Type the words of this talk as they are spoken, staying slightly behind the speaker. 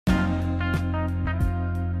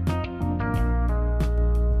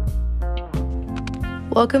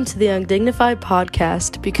Welcome to the Undignified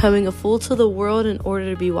Podcast, becoming a fool to the world in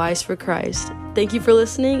order to be wise for Christ. Thank you for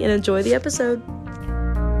listening and enjoy the episode.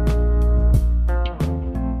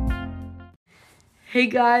 Hey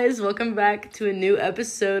guys, welcome back to a new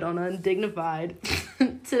episode on Undignified.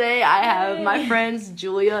 Today I have my friends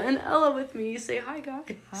Julia and Ella with me. Say hi,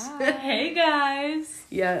 guys. Hi. Hey guys.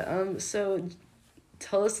 So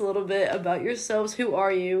tell us a little bit about yourselves. Who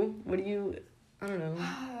are you? What do you, I don't know.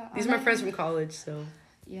 These are my friends from college, so.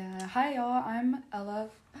 Yeah, hi y'all, I'm Ella,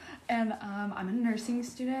 and I'm a nursing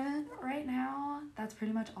student right now. That's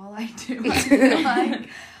pretty much all I do, I feel like.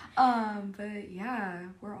 But yeah,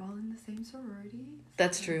 we're all in the same sorority.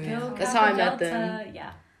 That's true. Yeah. That's how I met them.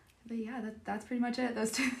 Yeah. But yeah, that's pretty much it,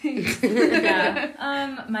 those two things.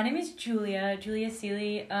 Yeah. My name is Julia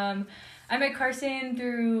Seeley. I'm at Carson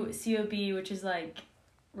through COB, which is like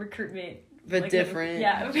recruitment. But like different.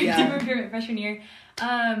 Different recruitment freshman year.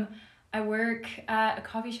 I work at a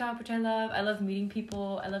coffee shop, which I love. I love meeting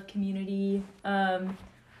people. I love community. I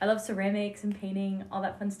love ceramics and painting, all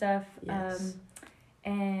that fun stuff. Yes.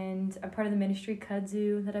 And I'm part of the ministry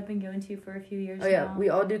Kudzu that I've been going to for a few years now. Oh yeah, we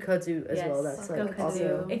all do kudzu as well. That's Let's like go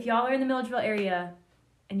also. Kudzu. If y'all are in the Milledgeville area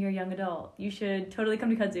and you're a young adult, you should totally come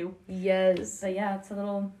to Kudzu. Yes. But yeah, it's a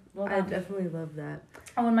little I definitely love that.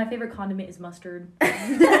 Oh, and my favorite condiment is mustard.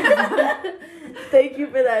 Thank you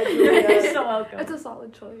for that, Julia. You're so welcome. It's a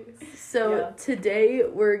solid choice. So today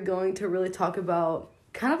we're going to really talk about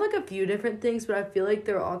kind of like a few different things, but I feel like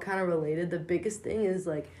they're all kind of related. The biggest thing is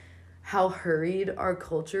like how hurried our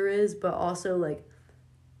culture is, but also like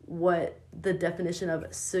what the definition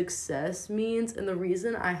of success means. And the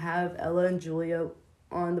reason I have Ella and Julia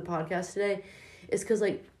on the podcast today is because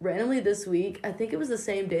like randomly this week, I think it was the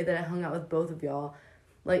same day that I hung out with both of y'all.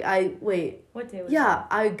 Like What day was yeah,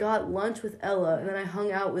 I got lunch with Ella and then I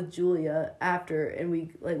hung out with Julia after and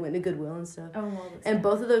we like went to Goodwill and stuff. Oh, well, and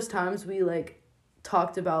both of those times we like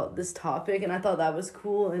talked about this topic and I thought that was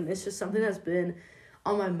cool, and it's just something that's been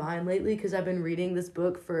on my mind lately because I've been reading this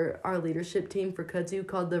book for our leadership team for Kudzu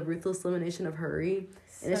called The Ruthless Elimination of Hurry.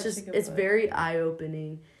 And it's very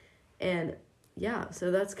eye-opening. And yeah,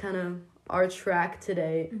 so that's kind of our track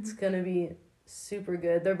today. Mm-hmm. It's going to be super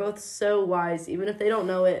good. They're both so wise. Even if they don't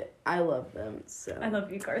know it, I love them. So I love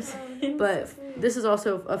you, Carson. But this is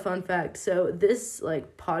also a fun fact. So this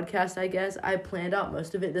like podcast, I guess, I planned out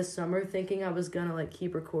most of it this summer thinking I was going to like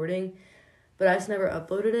keep recording, but I just never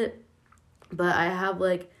uploaded it. But I have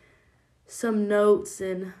like some notes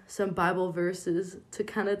and some Bible verses to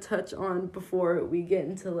kind of touch on before we get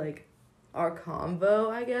into like our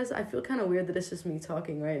convo, I guess. I feel kind of weird that it's just me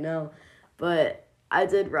talking right now, but I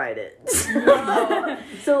did write it.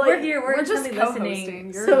 So like we're here, we're just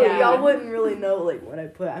listening. So y'all wouldn't really know like what I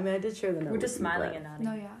put. I mean, I did share the notes. We're just smiling and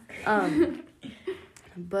nodding. No, yeah.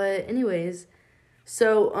 But anyways,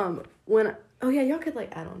 so y'all could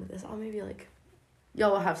like add on to this. I'll maybe like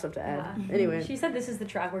y'all will have stuff to add. Yeah. Anyway. She said this is the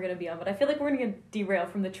track we're going to be on, but I feel like we're going to derail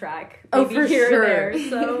from the track. Oh, Maybe for here sure. Or there,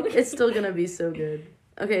 so. It's still going to be so good.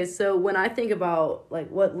 Okay, so when I think about like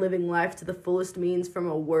what living life to the fullest means from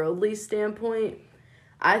a worldly standpoint,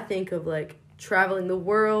 I think of like traveling the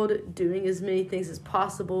world, doing as many things as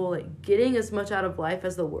possible, like getting as much out of life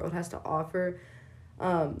as the world has to offer.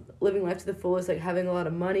 Living life to the fullest, like having a lot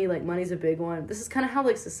of money, like money's a big one. This is kind of how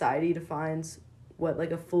like society defines what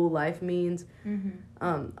like a full life means.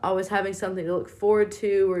 Mm-hmm. Always having something to look forward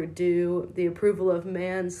to or do, the approval of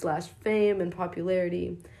man / fame and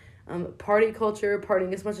popularity, party culture,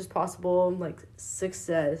 partying as much as possible, like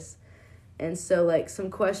success. And so like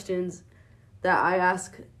some questions that I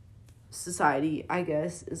ask society, I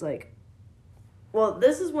guess, is like, well,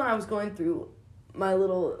 this is when I was going through my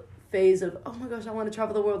little phase of, oh my gosh, I want to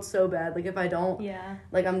travel the world so bad. Like if I don't,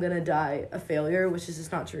 like I'm going to die a failure, which is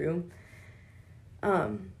just not true.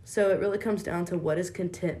 So it really comes down to what is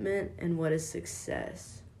contentment and what is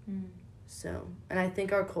success. So, and I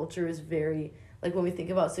think our culture is very, like when we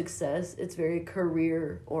think about success, it's very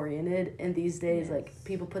career oriented. And these days, like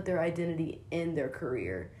people put their identity in their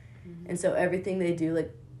career. And so everything they do,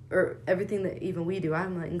 like, or everything that even we do,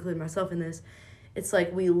 I'm like including myself in this, it's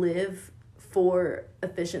like we live for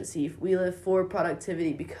efficiency. We live for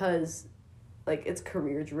productivity because like it's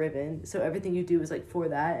career driven, so everything you do is like for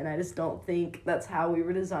that, and I just don't think that's how we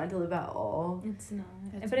were designed to live at all. It's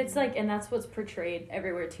not. But it's like, and that's what's portrayed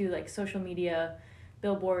everywhere too, like social media,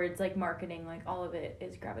 billboards, like marketing, like all of it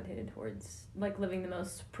is gravitated towards like living the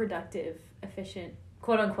most productive, efficient,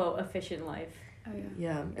 quote unquote efficient life. Oh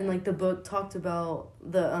Yeah, and like the book talked about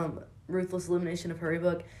the Ruthless Elimination of Hurry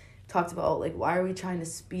book talked about like why are we trying to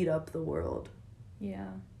speed up the world? Yeah.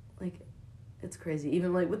 Like it's crazy.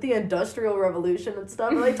 Even like with the Industrial Revolution and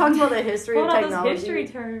stuff, it, like talks about the history of Hold on, those technology. history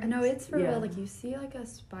terms. No, it's for Yeah. real. Like, you see, like, a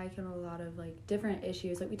spike in a lot of, like, different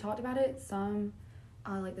issues. Like, we talked about it some,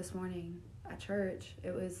 like, this morning at church.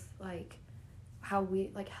 It was, like, how we,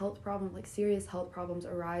 like, health problems, like, serious health problems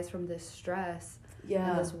arise from this stress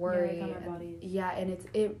and this worry. like on our and, bodies. yeah,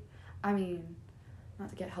 and I mean, not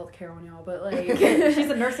to get healthcare on y'all, but, like... She's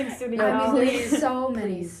a nursing student. I now. mean, there's so Please.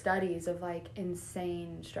 many studies of, like,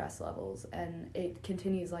 insane stress levels, and it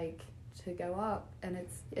continues, like, to go up, and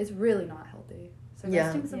it's really not healthy. So Yeah.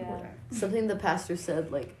 resting's Yeah. important. Something the pastor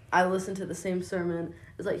said, like, I listened to the same sermon,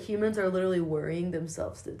 is like humans are literally worrying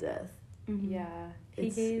themselves to death. Yeah.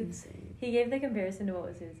 It's insane. He gave the comparison to what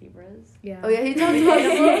was it, zebras? Yeah. Oh yeah, he talked about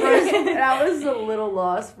zebras, and I was a little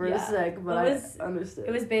lost for a Yeah. sec, but It was- I understood.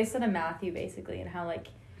 It was based on a Matthew basically, and how like,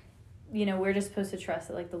 you know, we're just supposed to trust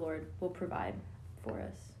that like the Lord will provide for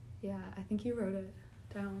us. Yeah, I think you wrote it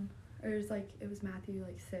down. Or it was Matthew,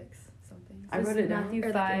 like, 6 something. I wrote it down. Matthew Or,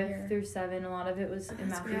 like, in 5 here. through 7. A lot of it was in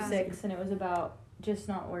That's Matthew crazy. 6, and it was about just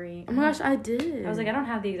not worrying. Oh my gosh, I did. I was like, I don't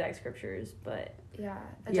have the exact scriptures, but Yeah.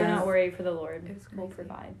 do Yeah. not worry, for the Lord It was will crazy.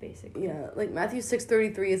 provide, basically. Yeah, like Matthew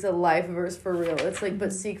 6:33 is a life verse for real. It's like,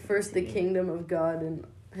 but seek first the kingdom of God and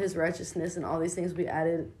His righteousness, and all these things will be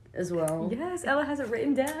added as well. Yes, Ella has it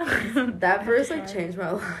written down. That verse like changed my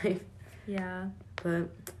life. Yeah. But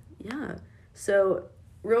yeah, so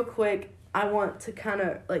real quick, I want to kind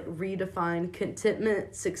of like redefine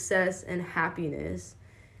contentment, success, and happiness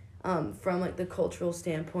from like the cultural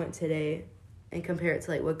standpoint today, and compare it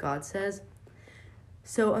to like what God says.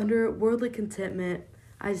 So under worldly contentment,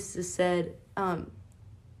 I just said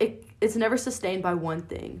it's never sustained by one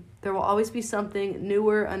thing. There will always be something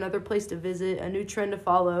newer, another place to visit, a new trend to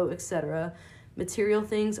follow, etc. Material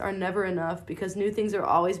things are never enough because new things are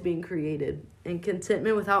always being created, and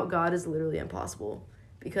contentment without God is literally impossible.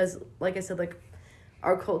 Because, like I said, like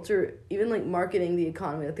our culture, even like marketing, the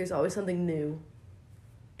economy, like there's always something new.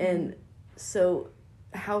 And so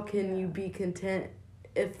how can you be content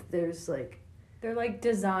if there's like... They're like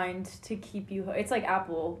designed to keep you. It's like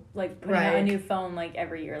Apple, like putting out a Right. new phone like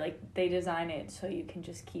every year. Like they design it so you can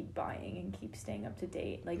just keep buying and keep staying up to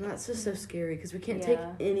date. Like That's just so scary because we can't Yeah. take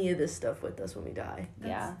any of this stuff with us when we die.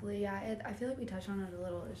 Yeah. I feel like we touched on it a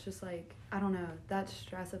little. It's just like, I don't know, that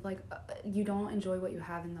stress of like, you don't enjoy what you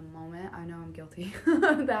have in the moment. I know I'm guilty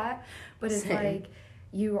of that, but it's Same. like,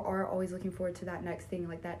 you are always looking forward to that next thing,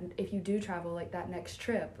 like that, if you do travel, like that next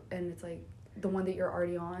trip, and it's like the one that you're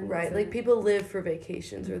already on. Right, isn't- like people live for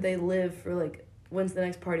vacations or they live for like, when's the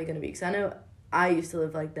next party going to be? Because I know I used to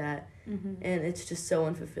live like that, Mhm. and it's just so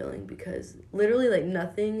unfulfilling because literally like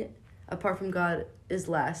nothing apart from God is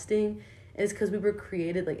lasting. And it's because we were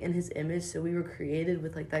created like in His image, so we were created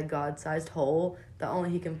with like that God-sized hole that only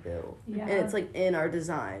He can fill. Yeah. And it's like in our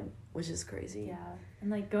design, which is crazy. Yeah. And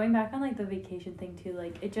like going back on like the vacation thing too,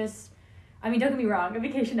 like it just, I mean, don't get me wrong, a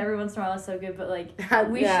vacation every once in a while is so good, but like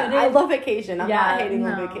we shouldn't. I love vacation. I'm Yeah, not hating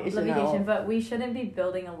on no, vacation. the at all. vacation, but we shouldn't be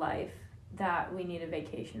building a life that we need a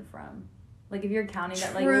vacation from. Like if you're counting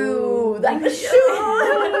that, like True. That like, was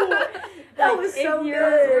true. That like, was if so you're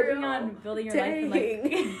good. working on building your life, and, like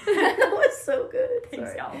Dang. That was so good.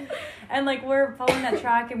 Thanks, Sorry. y'all. And like we're following that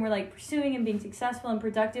track and we're like pursuing and being successful and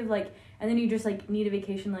productive, like, and then you just like need a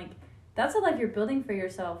vacation. Like that's a life you're building for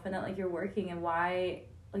yourself, and that like you're working. And why,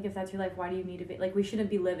 like if that's your life, why do you need to like we shouldn't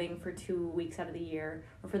be living for 2 weeks out of the year,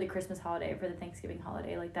 or for the Christmas holiday, or for the Thanksgiving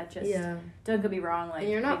holiday. Like that just Yeah. don't get me wrong. Like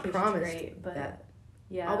And you're not vacation's promised great, but that.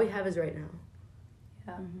 yeah, All we have is right now.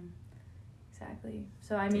 yeah, Mhm. exactly.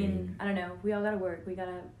 So I mean, Dang. I don't know. We all gotta work. We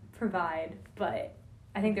gotta provide, but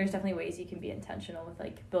I think there's definitely ways you can be intentional with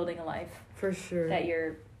like building a life For sure. that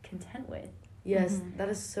you're content with. Yes, Mhm. that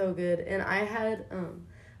is so good. And I had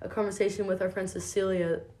a conversation with our friend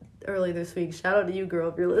Cecilia early this week. Shout out to you, girl,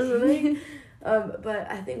 if you're listening.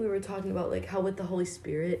 But I think we were talking about like how with the Holy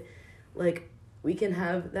Spirit, like we can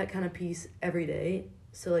have that kind of peace every day.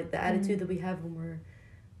 So like the attitude that we have when we're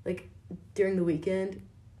like during the weekend,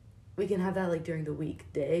 we can have that like during the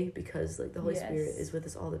weekday because like the Holy Yes. Spirit is with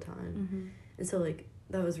us all the time. Mhm. And so like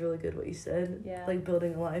that was really good what you said. Yeah. Like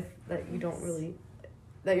building a life that you don't really,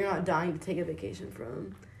 that you're not dying to take a vacation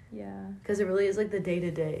from. Yeah. Because it really is like the day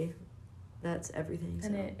to day. That's everything. So.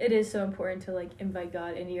 And it is so important to like invite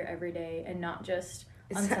God into your everyday and not just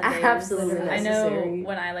on It's Sundays. absolutely I know necessary.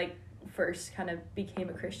 when I like first kind of became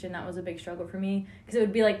a Christian, that was a big struggle for me because it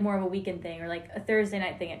would be like more of a weekend thing or like a Thursday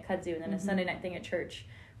night thing at kudzu and then a Sunday night thing at church.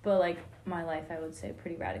 But like my life, I would say,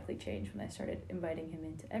 pretty radically changed when I started inviting Him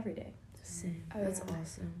into every day. Same. Oh, That's yeah.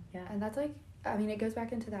 awesome. Yeah. And that's like, I mean, it goes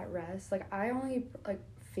back into that rest. Like I only like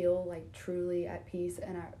feel like truly at peace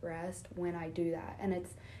and at rest when I do that. And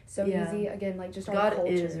it's so Yeah. easy, again, like just our God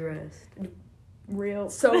culture. is rest. Real.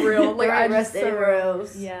 So real. Like, I I rest just so anywhere real.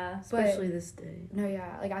 else. Yeah. Especially this day. No,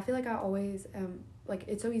 yeah. Like, I feel like I always like,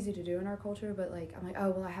 it's so easy to do in our culture, but like, I'm like, oh,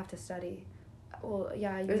 well, I have to study. Well,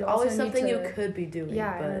 yeah. You There's also always need something you to- could be doing.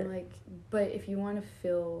 Yeah, but and I'm like, but if you want to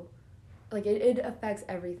feel, like, it affects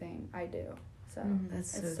everything I do. So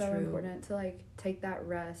that's it's so so true. important to like take that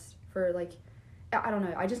rest for like, I don't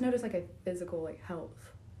know. I just noticed like a physical like health.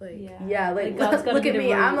 Like, Yeah, like God's gotta look be at the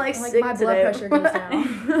me. root. I'm like like sick my blood today. pressure goes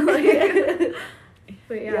down.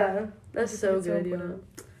 But Yeah, that's just so think it's so good.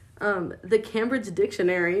 important. The Cambridge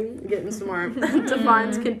Dictionary, getting smart,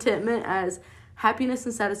 defines contentment as happiness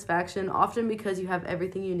and satisfaction, often because you have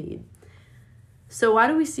everything you need. So why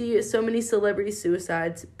do we see so many celebrity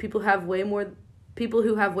suicides? People who have way more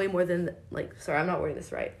than, like, sorry, I'm not wording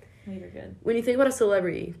this right. No, you're good. When you think about a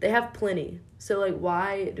celebrity, they have plenty. So, like,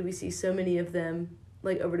 why do we see so many of them,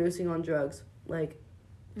 like, overdosing on drugs, like,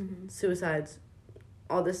 suicides,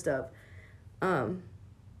 all this stuff?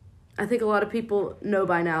 I think a lot of people know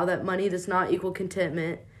by now that money does not equal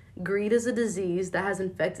contentment. Greed is a disease that has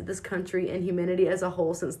infected this country and humanity as a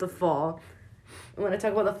whole since the fall. And when I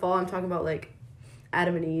talk about the fall, I'm talking about, like,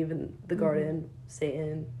 Adam and Eve and the garden,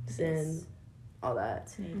 Satan, sin, all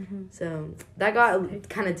that. So that got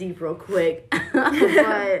kind of deep real quick, but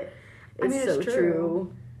it's it's so true.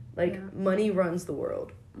 true. Like, Yeah. money runs the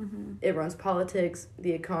world. It runs politics,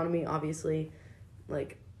 the economy, obviously.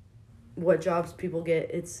 Like, what jobs people get,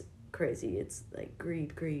 it's crazy. It's like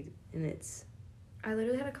greed, and it's I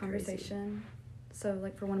literally had a conversation. So,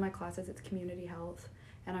 like, for one of my classes, it's community health.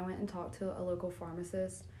 And I went and talked to a local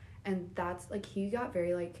pharmacist. And that's, like, he got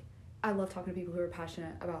very, like, I love talking to people who are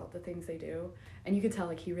passionate about the things they do. And you could tell,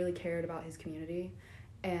 like, he really cared about his community.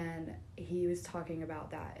 And he was talking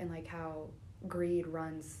about that and, like, how greed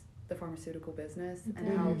runs the pharmaceutical business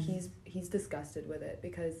and how he's disgusted with it.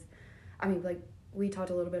 Because, I mean, like, we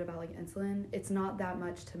talked a little bit about, like, insulin. It's not that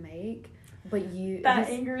much to make. But That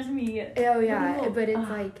angers me. Oh yeah, No. but it's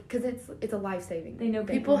like because it's a life-saving. They know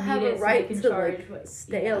people have need a it so right they can to charge like what-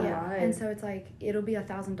 stay yeah. alive. And so it's like it'll be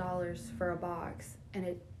 $1,000 for a box, and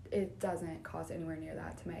it doesn't cost anywhere near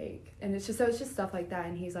that to make. And it's just stuff like that.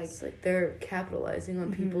 And he's like, It's like they're capitalizing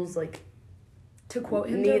on people's like to quote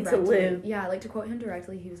him need to directly. live. Yeah, like to quote him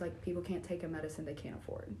directly, he was like, people can't take a medicine they can't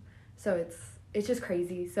afford. So it's just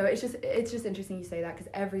crazy. So it's just interesting you say that because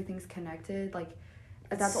everything's connected. Like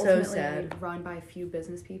that's so ultimately sad. run by a few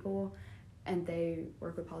business people, and they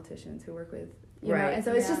work with politicians who work with you Right. know. And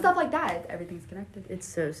so it's just Yeah. stuff like that. Everything's connected It's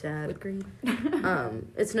so sad. with greed.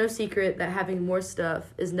 It's no secret that having more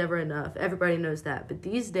stuff is never enough. Everybody knows that. But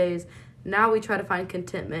these days, now we try to find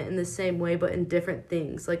contentment in the same way, but in different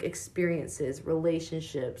things, like experiences,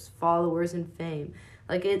 relationships, followers, and fame.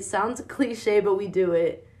 Like, it sounds cliche, but we do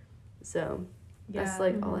it. So that's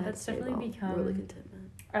like all I have That's to say definitely about become worldly contentment.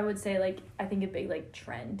 I would say, like, I think a big, like,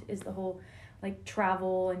 trend is the whole, like,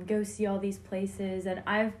 travel and go see all these places. And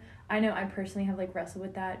I know I personally have, like, wrestled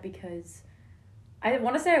with that because I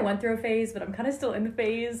want to say I went through a phase, but I'm kind of still in the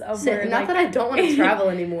phase of where, Not like, that I don't want to travel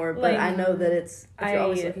anymore, but like, I know that if you're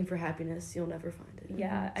always I- looking for happiness, you'll never find it.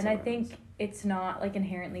 yeah, and I think it's not, like,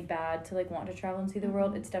 inherently bad to, like, want to travel and see the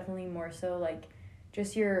world. It's definitely more so, like,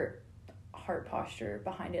 just your heart posture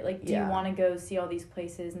behind it. Like, do Yeah. you want to go see all these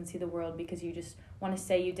places and see the world because you just want to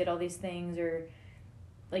say you did all these things, or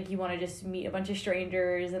like you want to just meet a bunch of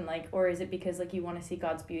strangers, and like, or is it because like you want to see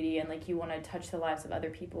God's beauty and like you want to touch the lives of other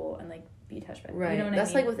people and like be touched by them? Right. You know what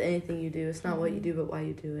That's I mean? like with anything you do. It's not what you do, but why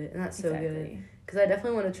you do it. And that's so good. Exactly. Because I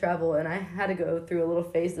definitely want to travel, and I had to go through a little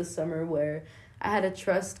phase this summer where I had to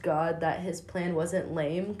trust God that his plan wasn't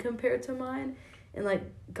lame compared to mine. And, like,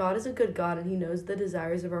 God is a good God, and he knows the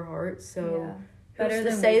desires of our hearts. So Yeah. who's Better to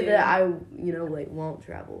than say we do. that I, like, won't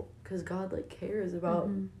travel? Because God, like, cares about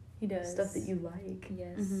He does stuff that you like.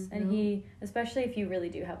 Yes, Mhm. and he, especially if you really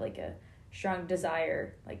do have like a strong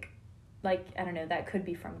desire, like I don't know, that could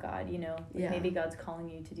be from God. You know, like Yeah. maybe God's calling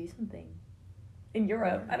you to do something in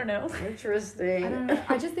Europe. I don't know. Interesting. I don't know.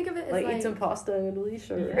 I just think of it as like, like eat some pasta in Italy,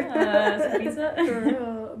 sure. Yeah, some pizza. For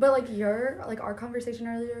real. But like our conversation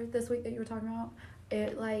earlier this week that you were talking about,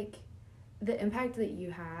 it like the impact that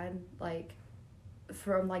you had like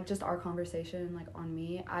from like just our conversation like on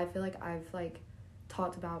me, I feel like I've like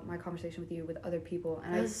talked about my conversation with you with other people,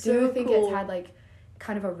 and That's I do so think cool. it's had like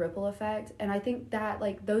kind of a ripple effect. And I think that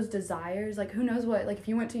like those desires, like who knows what, like if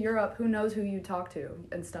you went to Europe, who knows who you talk to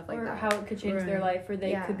and stuff like or that. how it could change their Right. life, or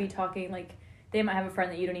they Yeah. could be talking like they might have a friend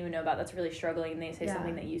that you don't even know about that's really struggling, and they say Yeah.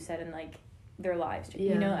 something that you said, and like their lives,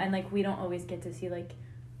 Yeah. you know, and like we don't always get to see like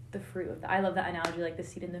the fruit of I love that analogy, like the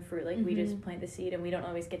seed and the fruit. Like we just plant the seed and we don't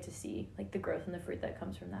always get to see like the growth and the fruit that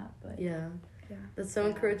comes from that. But Yeah. Yeah. That's so Yeah.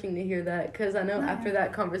 encouraging to hear that, because I know after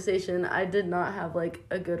that conversation I did not have like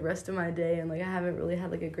a good rest of my day, and like I haven't really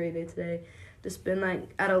had like a great day today. Just been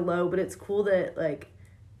like at a low, but it's cool that like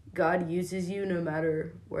God uses you no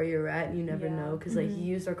matter where you're at, and you never know, because like he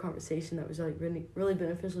used our conversation that was like really, really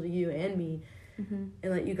beneficial to you and me, and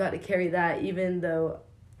like you got to carry that, even though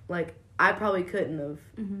like I probably couldn't have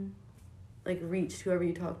like reached whoever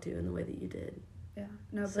you talked to in the way that you did. Yeah.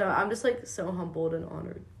 No. So I'm just like so humbled and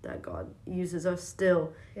honored that God uses us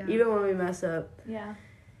still, Yeah. even when we mess up. yeah.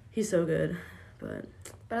 He's so good. But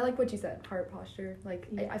I like what you said, heart posture. Like,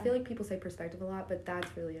 Yeah. I feel like people say perspective a lot, but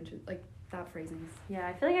that's really interesting. Like, that phrasing. Yeah,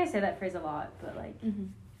 I feel like I say that phrase a lot, but like,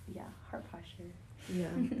 yeah, heart posture. yeah.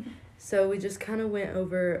 So we just kind of went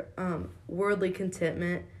over worldly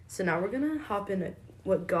contentment. So now we're going to hop into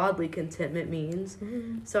what godly contentment means.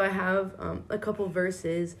 So I have a couple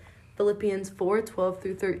verses. Philippians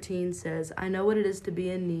 4:12-13 says, I know what it is to be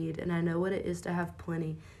in need, and I know what it is to have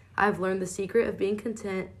plenty. I have learned the secret of being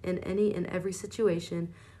content in any and every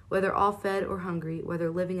situation, whether all fed or hungry, whether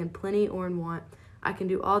living in plenty or in want. I can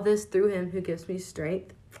do all this through him who gives me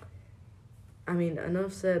strength. I mean,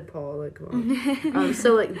 enough said, Paul. Like, come on.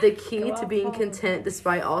 So, like, the key Go to on, being Paul. content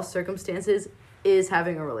despite all circumstances is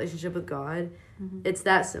having a relationship with God. It's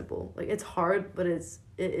that simple. Like, it's hard, but it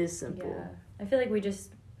is simple. Yeah, I feel like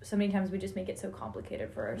so many times we just make it so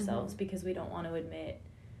complicated for ourselves because we don't want to admit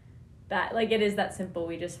that, like, it is that simple.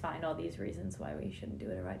 We just find all these reasons why we shouldn't do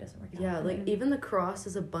it or why it doesn't work out. Yeah, like, even the cross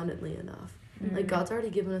is abundantly enough. Like, God's already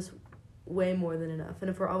given us way more than enough. And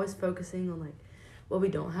if we're always focusing on, like, what we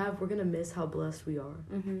don't have, we're going to miss how blessed we are.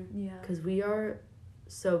 Yeah. Because we are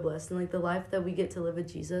so blessed. And, like, the life that we get to live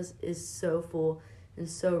with Jesus is so full and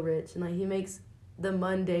so rich. And, like, he makes the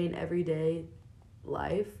mundane, everyday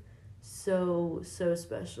life so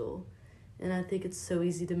special. And I think it's so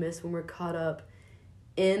easy to miss when we're caught up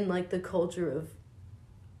in like the culture of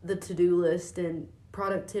the to-do list and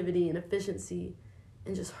productivity and efficiency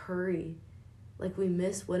and just hurry. Like, we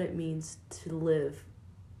miss what it means to live,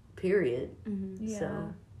 period. Yeah.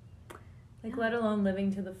 So Like, let alone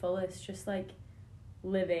living to the fullest, just like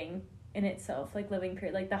living in itself, like living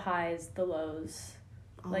period, like the highs, the lows.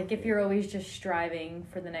 all Like, of if it. you're always just striving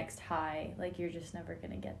for the next high, like, you're just never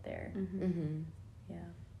gonna get there. Yeah.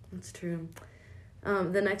 That's true.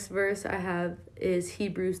 The next verse I have is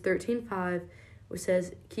Hebrews 13:5, which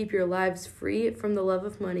says, keep your lives free from the love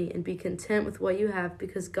of money and be content with what you have,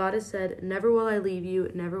 because God has said, never will I leave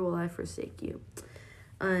you, never will I forsake you.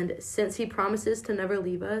 And since he promises to never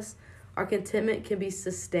leave us, our contentment can be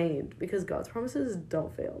sustained because God's promises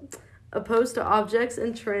don't fail. Opposed to objects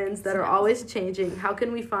and trends that are always changing, how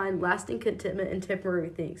can we find lasting contentment in temporary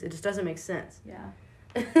things? It just doesn't make sense. Yeah.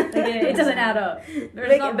 Like, it doesn't add up.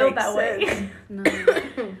 They're not built that way. No.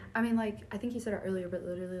 I mean, like, I think you said it earlier, but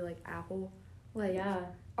literally, like, Apple, like, Yeah.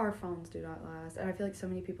 our phones do not last. And I feel like so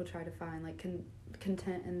many people try to find, like,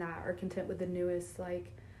 content in that, or content with the newest,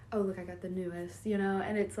 like, oh, look, I got the newest, you know?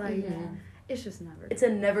 And it's like, it's just never. It's a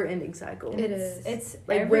never-ending cycle. It is. It's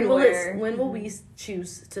Like, everywhere. when will we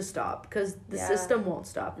choose to stop? Because the Yeah. system won't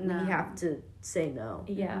stop. No. We have to say no.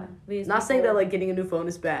 Yeah. We as Not saying that, people- like, getting a new phone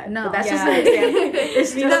is bad. No. But that's Yeah. just an example.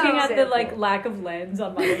 It's Me just looking an at the, like, example. lack of lens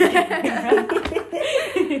on my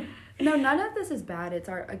No, none of this is bad. It's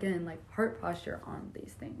our, again, like, heart posture on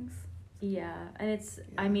these things. Yeah, and it's,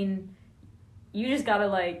 I mean, you just gotta,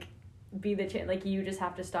 like, be the like, you just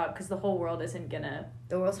have to stop, because the whole world isn't gonna.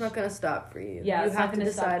 The world's not going to stop for you. Yeah, You it's not have to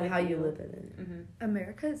gonna stop decide with how you you. live in it.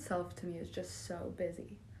 America itself, to me, is just so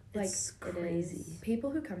busy. Like, It's crazy. people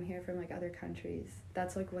who come here from, like, other countries,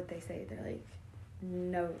 that's, like, what they say. They're like,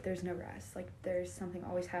 no, there's no rest. Like, there's something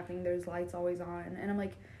always happening. There's lights always on. And I'm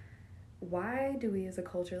like, why do we as a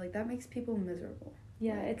culture, like, that makes people miserable.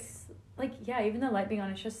 Yeah, Like, it's, like, yeah, even the light being on,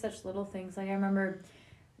 it's just such little things. Like, I remember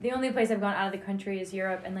the only place I've gone out of the country is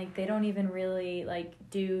Europe, and, like, they don't even really, like,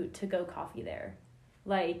 do to-go coffee there.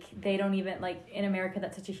 Like, they don't even, like, in America,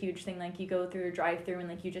 that's such a huge thing. Like, you go through a drive-through and,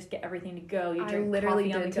 like, you just get everything to go. You I drink literally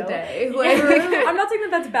coffee on did the go. today. Yeah. I'm not saying that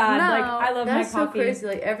that's bad. No, like, I love That's my so coffee. crazy.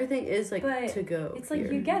 Like, everything is, like, But to go. It's like,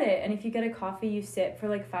 here. you get it, and if you get a coffee, you sit for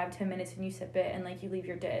like 5-10 minutes and you sip it, and like you leave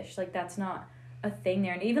your dish. Like, that's not a thing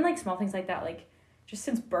there. And even like small things like that, like just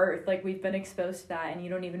since birth, like we've been exposed to that, and you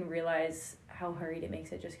don't even realize how hurried it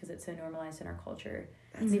makes it just because it's so normalized in our culture.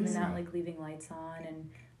 That's Even that, like leaving lights on and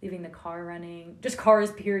leaving the car running, just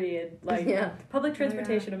cars, period. Like, Yeah. public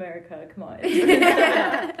transportation, America, come on.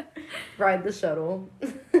 Ride the shuttle.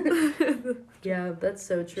 Yeah, that's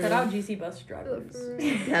so true. Shout out GC bus drivers.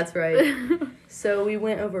 That's right. So we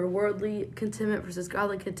went over worldly contentment versus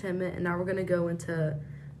godly contentment, and now we're going to go into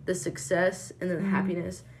the success and then the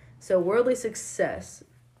happiness. So worldly success,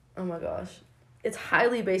 oh my gosh, it's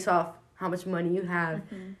highly based off how much money you have,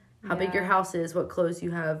 how big your house is, what clothes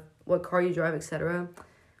you have, what car you drive, etc.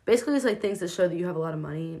 Basically, it's like things that show that you have a lot of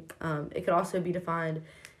money. It could also be defined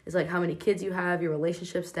as like how many kids you have, your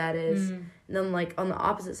relationship status, and then like on the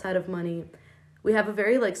opposite side of money, we have a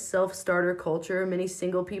very like self-starter culture. Many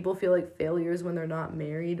single people feel like failures when they're not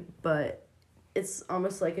married, but it's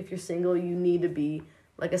almost like if you're single, you need to be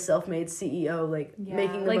like a self-made CEO, like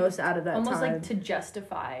making the like, most out of that almost time. like to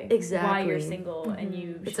justify Exactly why you're single and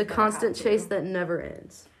you. It's a constant chase that never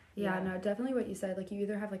ends. Yeah, no, definitely what you said. Like, you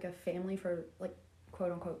either have like a family for like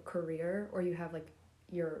quote unquote career, or you have like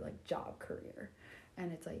your like job career,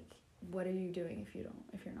 and it's like, what are you doing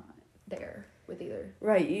if you're not there with either?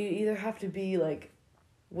 Right, you either have to be like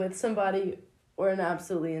with somebody or an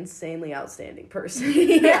absolutely insanely outstanding person.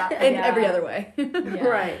 In every other way.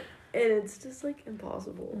 Right. And it's just like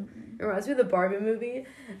impossible. It reminds me of the Barbie movie.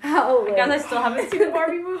 How like, Guys, I still haven't seen the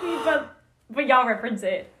Barbie movie, but y'all reference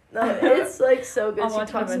it. no, it's like so good. I'll She watch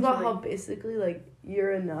it talks about eventually. how basically like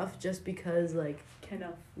you're enough just because like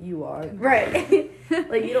Enough. you are. Right.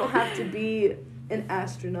 Like you don't have to be an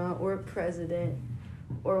astronaut or a president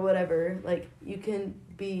or whatever. Like you can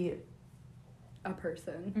be A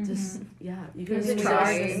person. just you can Just be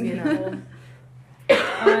trying. you know.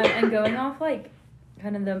 And going off like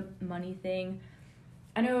kind of the money thing,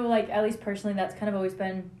 I know like at least personally that's kind of always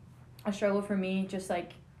been a struggle for me, just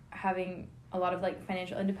like having a lot of like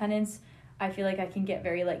financial independence. I feel like I can get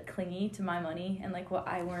very like clingy to my money and like what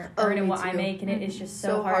I earn and me what I too. make, and it is just So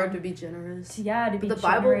so hard to be generous. to be The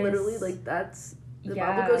Bible generous. literally like that's the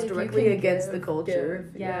Yeah. Bible goes If you directly can against give, the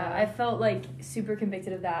culture. Yeah, I felt like super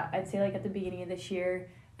convicted of that. I'd say like at the beginning of this year,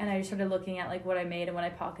 and I just started looking at like what I made and what I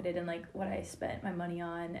pocketed and like what I spent my money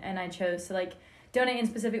on, and I chose to like donate in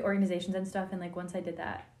specific organizations and stuff. And like once I did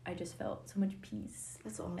that, I just felt so much peace.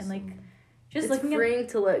 That's awesome. And like just it's looking freeing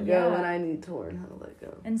to let go, Yeah. and I need to learn how to let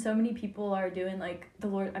go. and so many people are doing like the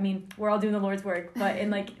Lord. I mean, we're all doing the Lord's work, but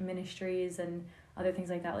in like ministries and other things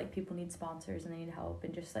like that, like people need sponsors and they need help,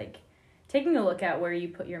 and just like taking a look at where you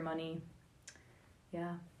put your money.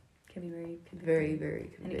 Yeah, can be very convicting. Very, very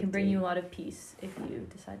convicting. And it can bring you a lot of peace if you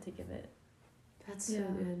decide to give it. That's so Yeah.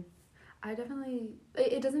 good. I definitely.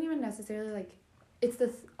 It doesn't even necessarily like. It's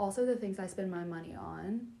also the things I spend my money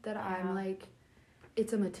on that I'm like,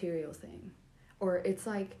 it's a material thing, or it's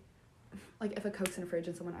like if a Coke's in a fridge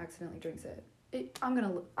and someone accidentally drinks it, I'm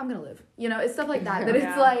gonna live. You know, it's stuff like that. That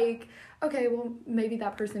it's like, okay, well maybe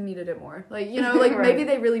that person needed it more. Like, you know, like Right. maybe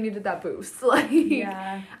they really needed that boost. Like,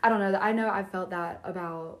 Yeah. I don't know. I know I felt that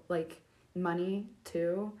about like money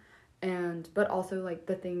too, but also like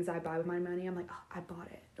the things I buy with my money, I'm like, oh, I bought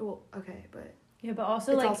it. Well, okay, but Yeah, but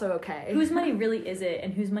also it's like also okay. whose money really is it,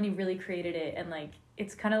 and whose money really created it, and like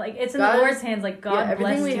it's kind of like it's in God the is- Lord's hands. Like God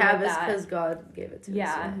everything blessed we you have with is that. because God gave it to us.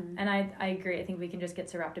 Yeah, Mhm. and I agree. I think we can just get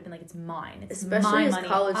so wrapped up in like it's mine. It's Especially my as money.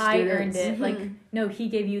 college I students. earned it. Like no, He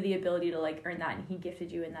gave you the ability to like earn that, and He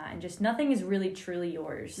gifted you in that, and just nothing is really truly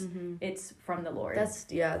yours. It's from the Lord. That's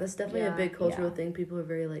definitely a Yeah, big cultural yeah. thing. People are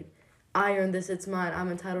very like, I earned this, it's mine, I'm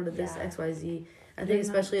entitled to this, Yeah. XYZ. I You're think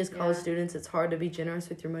not- especially as college yeah. students, it's hard to be generous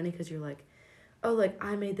with your money because you're like, oh, like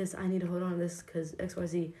I made this, I need to hold on to this because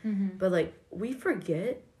XYZ. But like we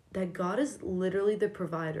forget that God is literally the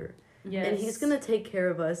provider. Yes. And He's going to take care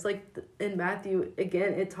of us. Like in Matthew,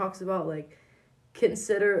 again, it talks about like,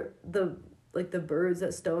 consider the birds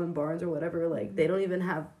that stow in barns or whatever. Like they don't even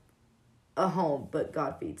have a home, but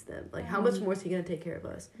God feeds them. Like how much more is He going to take care of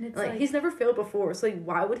us? And it's Like He's never failed before. So like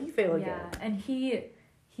why would He fail Yeah, again? and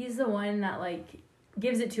he's the one that like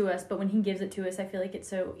gives it to us, but when He gives it to us, I feel like it's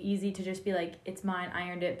so easy to just be like, it's mine, I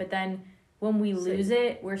earned it. But then when we lose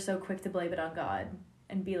it, we're so quick to blame it on God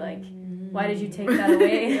and be like, why did you take that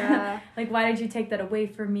away? Yeah. Like, why did you take that away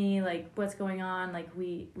from me? Like, what's going on? Like,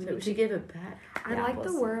 we So need she to- gave it back. I Yeah, like the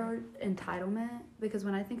bless word entitlement because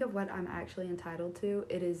when I think of what I'm actually entitled to,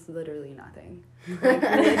 it is literally nothing. Like,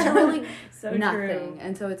 literally so nothing. true.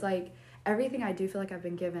 And so it's like everything I do feel like I've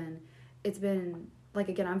been given, it's been like,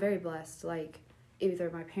 again, I'm very blessed. Like either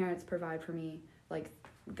my parents provide for me, like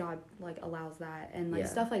God like allows that, and like Yeah.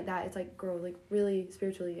 stuff like that. It's like, girl, like really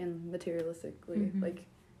spiritually and materialistically, like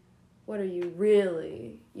what are you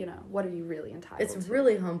really entitled It's to?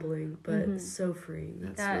 really humbling, but so freeing.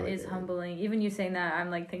 That's That really is good. humbling. Even you saying that,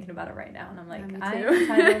 I'm like thinking about it right now, and I'm like, Yeah, me I'm too.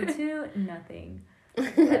 entitled to nothing.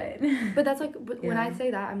 But But that's like, when I Yeah.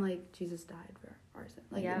 say that, I'm like, Jesus died for our person.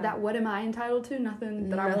 Like, Yeah. that, what am I entitled to? Nothing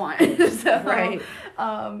that I Nothing. want. So, Right.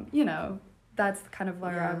 You know, that's kind of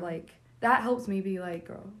where Yeah. I'm like, that helps me be like,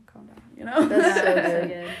 girl, calm down, you know? That's so Yeah,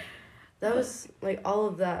 good. That was, like, all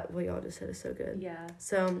of that, what y'all just said is so good. Yeah.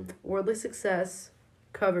 So, worldly success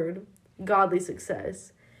covered, godly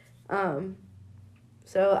success.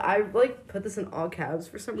 So I like put this in all caps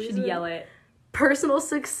for some You reason. should yell it. Personal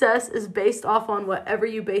success is based off on whatever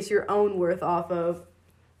you base your own worth off of.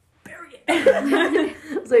 Period. I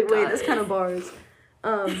was like, wait, that's kind of bars.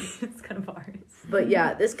 It's kind of hard. But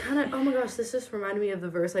yeah, this kind of, oh my gosh, this just reminded me of the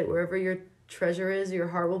verse, like, wherever your treasure is, your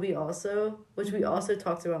heart will be also, which we also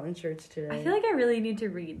talked about in church today. I feel like I really need to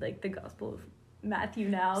read like the Gospel of Matthew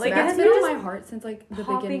now. So Like, it That's has been been on just my heart since like the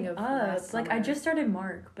popping beginning of last Like, I summer. just started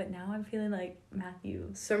Mark, but now I'm feeling like Matthew.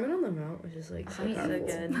 Sermon on the Mount was just like so So powerful.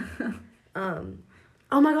 good.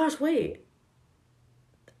 Oh my gosh, wait.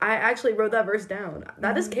 I actually wrote that verse down.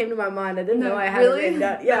 That just came to my mind. I didn't No, know I had really? it written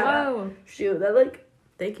down. Yeah. Oh, Shoot, that like,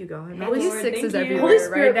 thank you, God. Thank Holy you, Holy Lord, Six is thank you. everywhere Holy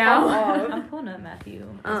Spirit right now. pop off. I'm pulling up Matthew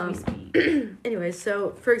as we speak. Anyways,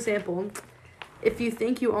 so for example, if you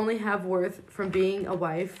think you only have worth from being a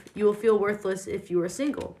wife, you will feel worthless if you are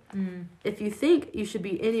single. If you think you should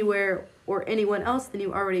be anywhere or anyone else than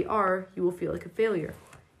you already are, you will feel like a failure.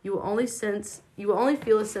 You will only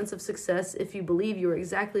feel a sense of success if you believe you are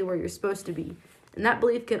exactly where you're supposed to be. And that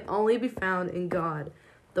belief can only be found in God.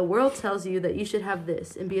 The world tells you that you should have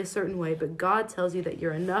this and be a certain way, but God tells you that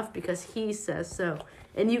you're enough because He says so.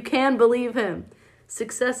 And you can believe Him.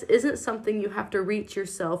 Success isn't something you have to reach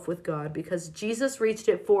yourself with God because Jesus reached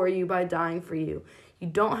it for you by dying for you. You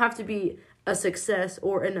don't have to be a success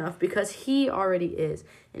or enough because He already is.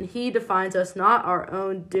 And He defines us, not our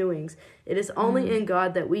own doings. It is only in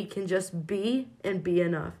God that we can just be and be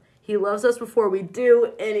enough. He loves us before we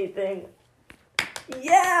do anything.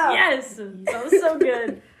 Yeah! Yes, that was so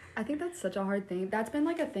good. I think that's such a hard thing. That's been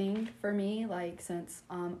like a thing for me, like since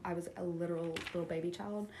I was a literal little baby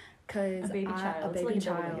child. A baby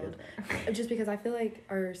child. Just because I feel like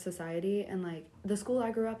our society and like the school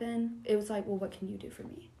I grew up in, it was like, well, what can you do for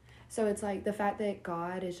me? So it's like the fact that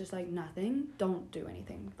God is just like nothing, don't do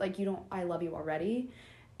anything. Like you don't, I love you already,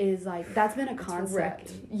 is like, that's been a concept,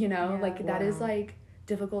 wrecking. you know? Yeah. Like that is Wow. like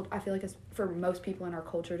difficult, I feel like it's for most people in our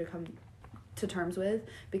culture to come to terms with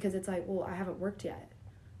because it's like, well, I haven't worked yet.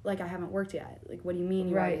 Like I haven't worked yet. Like what do you mean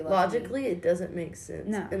you already Right. love me? Logically, it doesn't make sense.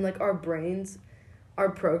 No. And like our brains are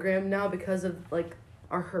programmed now because of like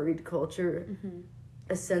our hurried culture,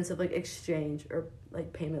 a sense of like exchange or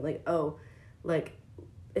like payment. Like, oh, like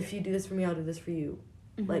if you do this for me, I'll do this for you.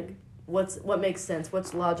 Like what makes sense?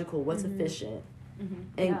 What's logical? What's efficient? And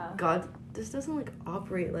Yeah. God just doesn't like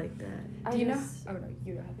operate like that. Do you know? just- Oh no,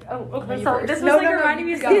 you go ahead. Oh, No, okay. you So first. this was No, like no, no, reminding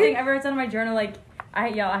me of go. something I wrote down in my journal. Like, I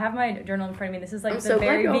have my journal in front of me. This is like I'm the so glad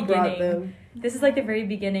very y'all brought beginning. them. This is like the very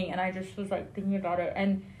beginning, and I just was like thinking about it.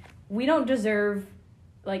 And we don't deserve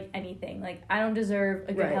like anything. Like, I don't deserve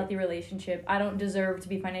a good, Right. healthy relationship. I don't deserve to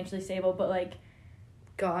be financially stable. But like,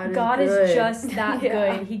 God is good. just that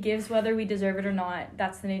Yeah. good. He gives whether we deserve it or not.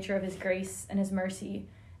 That's the nature of His grace and His mercy.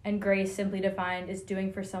 And grace, simply defined, is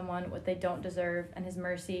doing for someone what they don't deserve, and His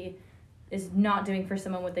mercy is not doing for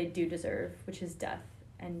someone what they do deserve, which is death.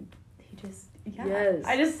 And He just, yeah. Yes.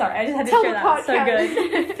 I just had to Tell share the that. So podcast.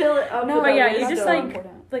 good. Fill it up. No, with but yeah, that you wisdom. just like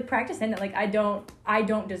important. like practice in that. Like I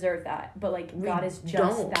don't deserve that, but like We God is just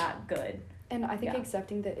don't. that good. And I think Yeah.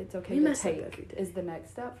 accepting that it's okay We to mess up every take day. is the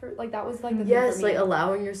next step for like that was like the Yes, thing for me. like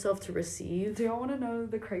allowing yourself to receive. Do y'all want to know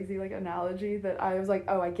the crazy like analogy that I was like,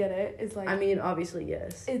 oh, I get it? It's like I mean, obviously,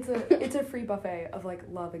 yes. it's a free buffet of like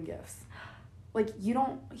love and gifts. Like you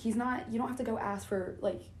don't have to go ask for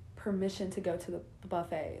like permission to go to the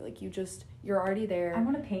buffet. Like you're already there. I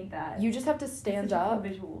want to paint that. You just have to stand Such a cool up.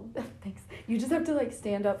 Visual. Thanks. You just have to like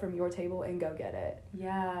stand up from your table and go get it.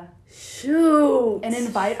 Yeah. Shoot. And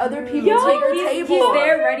invite other people Yo, to your he's, table. he's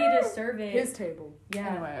there ready to serve it. His table. Yeah.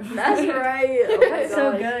 Anyway. That's right. Oh my That's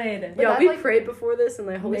so gosh. good. But Yeah, that, we like, prayed before this, and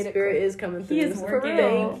the Holy made it Spirit click. is coming through. He is this. working.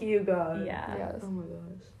 Thank you, God. Yeah. Yes. Oh my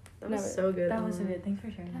gosh, that No, was so good. That was so Emma. good. Thanks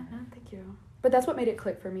for sharing that. Thank you. But that's what made it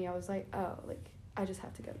click for me. I was like, oh, like I just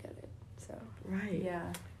have to go get it. So Right.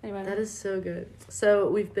 Yeah. anyway, That is so good. So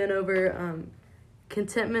we've been over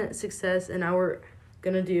contentment, success, and now we're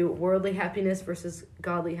gonna do worldly happiness versus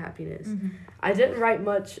godly happiness. I didn't write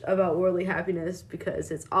much about worldly happiness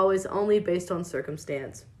because it's always only based on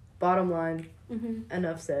circumstance. Bottom line,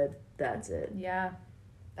 enough said. That's it. Yeah.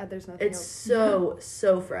 there's nothing It's else.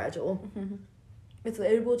 so fragile.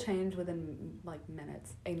 It will change within like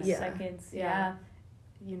minutes. Amen. Yeah. Seconds. Yeah. Yeah.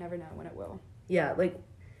 You never know when it will. Yeah, like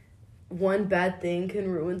one bad thing can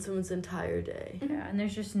ruin someone's entire day. Yeah, and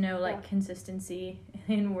there's just no like consistency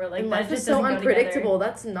in where like And that life is just so doesn't go unpredictable.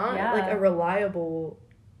 together. That's not Yeah. like a reliable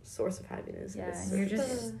source of happiness. Yeah, It's and you're so-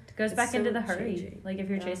 just goes it's back into so the hurry. changing. Like if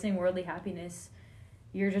you're Yeah. chasing worldly happiness,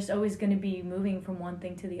 you're just always going to be moving from one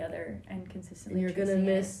thing to the other and consistently. and you're gonna chasing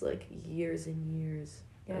it. miss like years and years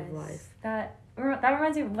of life. That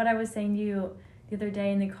reminds me of what I was saying to you the other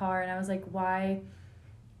day in the car, and I was like, why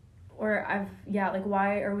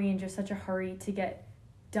are we in just such a hurry to get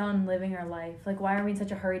done living our life? Like, why are we in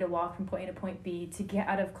such a hurry to walk from point A to point B, to get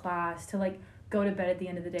out of class, to like go to bed at the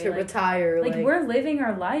end of the day, To like, retire, like we're living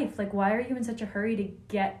our life. Like, why are you in such a hurry to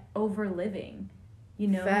get over living? You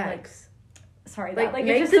know, facts. like, sorry, Like, that like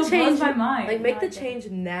make it just the so change- blows my mind. Like, make No, the I get it. change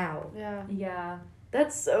now. Yeah. Yeah.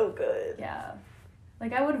 That's so good. Yeah.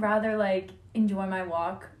 Like, I would rather, like, enjoy my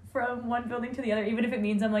walk from one building to the other, even if it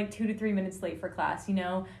means I'm, like, 2 to 3 minutes late for class, you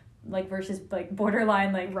know? Like, versus, like,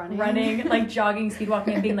 borderline, like, running like, jogging, speed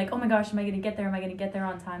walking, and being like, oh my gosh, am I going to get there? Am I going to get there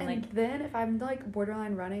on time? And Like, then if I'm like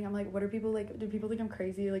borderline running, I'm like, what are people like? Do people think I'm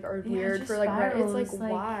crazy, like, or Yeah, it weird just for like running? It's spirals, like,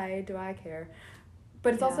 like- why do I care?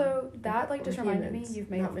 But it's Yeah. also that like just We're reminded humans, me you've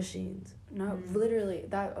made not machines. no Mm. literally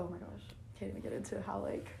that. Oh my gosh, can't even get into how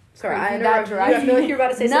like Sorry, crazy I that interrupted you. I drives feel like me. you're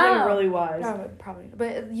about to say No. something really wise. No, but probably.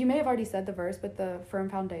 But you may have already said the verse, but the firm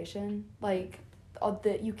foundation, like,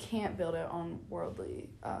 that you can't build it on worldly,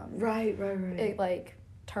 Right. it, like,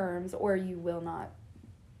 terms, or you will not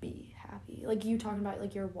be happy. Like, you talking about,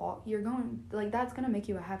 like, your walk, you're going, like, that's gonna make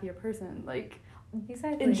you a happier person. Like,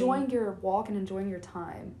 exactly. enjoying your walk and enjoying your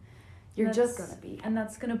time, you're just gonna be. And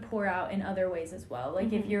that's going to pour out in other ways as well.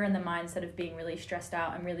 Like, if Mhm. you're in the mindset of being really stressed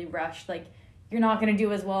out and really rushed, like, you're not going to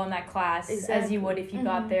do as well in that class as you would if you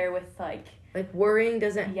got Mhm. there with, like, Like, worrying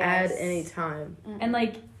doesn't add Yes. any time. and,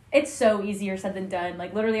 like, it's so easier said than done.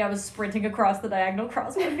 Like, literally, I was sprinting across the diagonal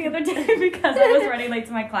crosswalk the other day because I was running late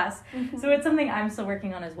to my class. So it's something I'm still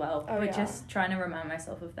working on as well. Oh, but yeah. just trying to remind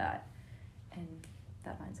myself of that. And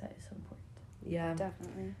that mindset is so important. Yeah.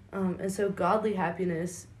 Definitely. And so godly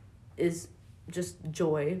happiness is just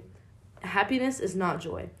joy. Happiness is not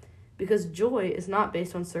joy. Because joy is not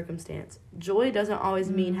based on circumstance. Joy doesn't always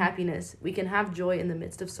mean Mhm. happiness. We can have joy in the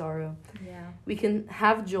midst of sorrow. Yeah. We can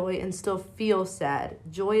have joy and still feel sad.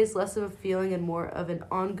 Joy is less of a feeling and more of an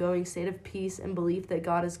ongoing state of peace and belief that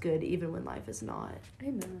God is good even when life is not.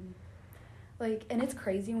 Amen. Like, and it's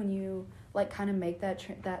crazy when you like kind of make that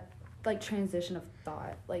like transition of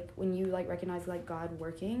thought, like when you like recognize like God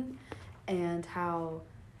working, and how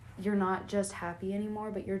you're not just happy anymore,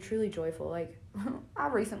 but you're truly joyful. Like, I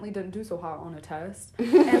recently didn't do so hot on a test,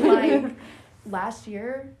 and like last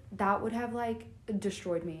year that would have like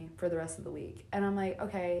destroyed me for the rest of the week. And I'm like,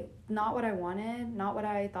 okay, not what I wanted, not what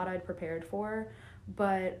I thought I'd prepared for,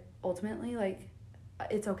 but ultimately, like,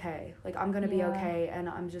 it's okay. Like, I'm gonna be Yeah. okay, and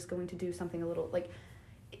I'm just going to do something a little, like,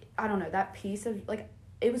 I don't know, that piece of, like,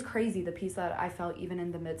 it was crazy, the piece that I felt even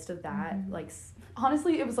in the midst of that. Mhm. Like,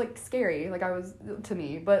 honestly, it was, like, scary, like, I was, to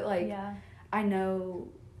me, but, like, Yeah. I know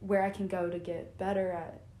where I can go to get better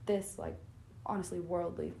at this, like, honestly,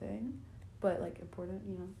 worldly thing, but, like, important,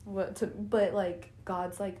 you know, but, like,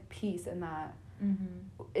 God's, like, peace in that,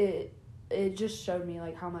 Mm-hmm. it just showed me,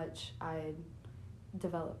 like, how much I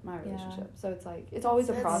developed my Yeah. relationship. So it's like, it's always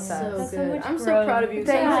a That's process. so That's so good. much I'm so growth. proud of you.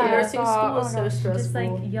 Thank Thank you. Nursing school Oh is my so gosh. stressful. Just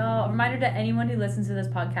like, y'all, reminder to anyone who listens to this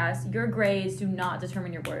podcast, your grades do not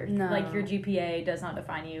determine your worth. No. Like, your GPA does not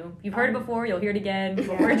define you. You've heard it Um, before, you'll hear it again, but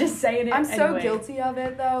yeah. we're just saying it I'm so anyway. guilty of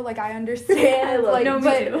it though. Like, I understand. I love like, No, me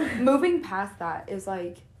but too. moving past that is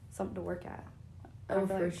like something to work at. I Oh,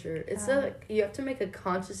 feel for like- sure. It's yeah. like you have to make a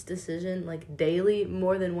conscious decision, like daily,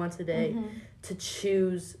 more than once a day, Mhm. to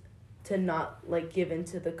choose to not like give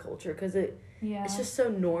into the culture, because Yeah. it's just so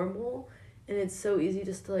normal and it's so easy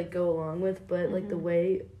just to like go along with. But like the Mhm.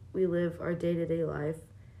 way we live our day-to-day life,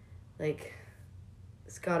 like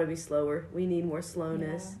it's got to be slower. We need more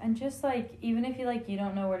slowness. Yeah. And just like, even if you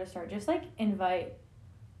don't know where to start, just like invite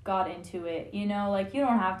God into it, you know, like you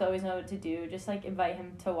don't have to always know what to do, just like invite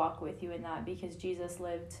him to walk with you in that, because Jesus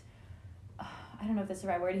lived, I don't know if that's the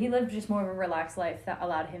right word, he lived just more of a relaxed life that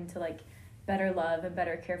allowed him to like better love and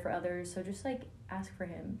better care for others. So just like ask for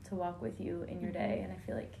him to walk with you in your day, and I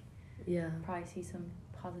feel like Yeah. probably see some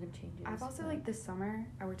positive changes. I've also but- like this summer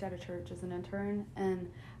I worked at a church as an intern,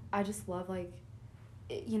 and I just love like,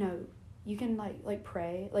 you know, you can like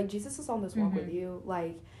pray, like Jesus is on this walk Mhm. with you,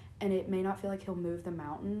 like, and it may not feel like he'll move the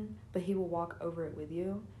mountain, but he will walk over it with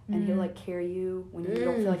you, and he'll like carry you when you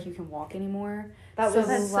don't feel like you can walk anymore. That So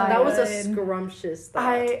was like- that was a scrumptious thought.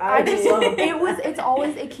 I just love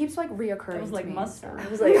it keeps like reoccurring. It was like to me. mustard. I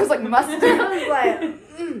was like, mustard. I was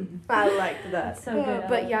like, I liked that. That's so good.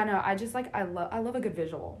 But yeah, no, I just like I love a good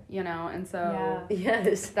visual, you know, and so Yeah.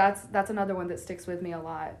 Yes. that's another one that sticks with me a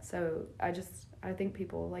lot. So I think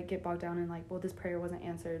people like get bogged down in like, well, this prayer wasn't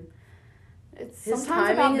answered. It's His sometimes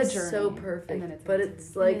about timing the is journey, so and then perfect, but answered.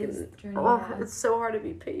 it's like, His journey, oh, yeah. it's so hard to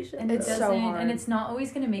be patient. And It's it so doesn't, hard. and it's not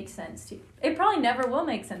always going to make sense to you. It probably never will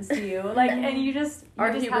make sense to you. Like, and you just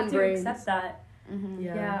Our have human to brains. accept that. Mhm.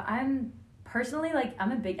 Yeah, I'm personally like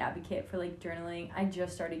I'm a big advocate for like journaling. I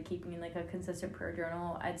just started keeping like a consistent prayer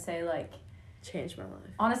journal. I'd say like Changed my life.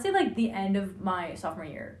 honestly like the end of my sophomore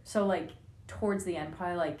year. So like towards the end,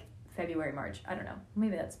 probably like February, March. I don't know.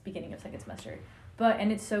 Maybe that's beginning of second semester.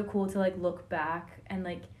 And it's so cool to like look back and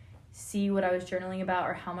like see what I was journaling about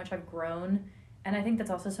or how much I've grown. And I think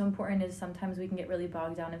that's also so important is sometimes we can get really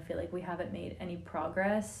bogged down and feel like we haven't made any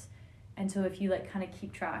progress. And so if you like kind of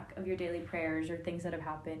keep track of your daily prayers or things that have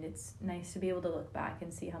happened, it's nice to be able to look back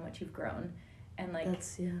and see how much you've grown and like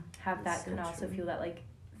have that's that kind of so also true. feel that like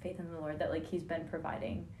faith in the Lord that like he's been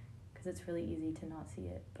providing, because it's really easy to not see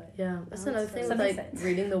it. But Yeah, that's No, another it's thing so- with That like makes sense.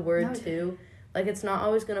 reading the word No, too. Like it's not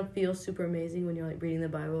always gonna feel super amazing when you're like reading the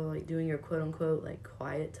Bible, like doing your quote unquote like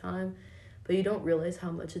quiet time, but you don't realize how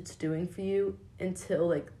much it's doing for you until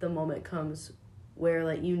like the moment comes where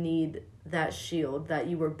like you need that shield that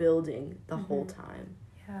you were building the whole time.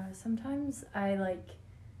 yeah, sometimes I like,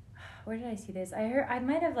 where did I see this? I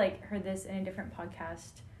might have like heard this in a different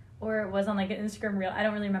podcast, or it was on like an Instagram reel. I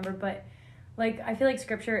don't really remember, but like I feel like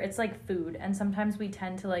scripture, it's like food, and sometimes we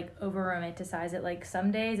tend to like over romanticize it. Like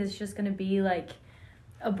some days it's just gonna be like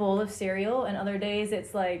a bowl of cereal, and other days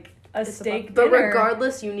it's like a steak But dinner.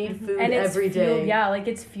 regardless, you need food And it's every day. fueled, yeah, like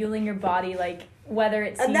it's fueling your body, like whether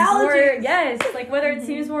it seems Analogies. like whether it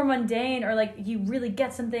seems more mundane or like you really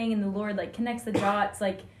get something and the Lord like connects the dots,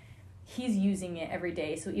 like he's using it every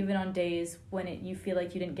day. So even on days when you feel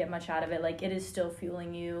like you didn't get much out of it, like it is still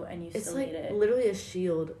fueling you and you It's still like need it. literally a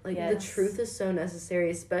shield. Like the Yes. truth is so necessary,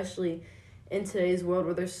 especially in today's world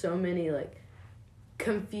where there's so many like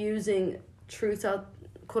confusing truths out,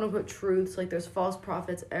 quote unquote truths. Like there's false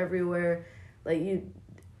prophets everywhere. Like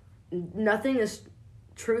nothing is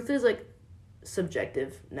truth is like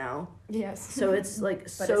subjective now. Yes. So it's like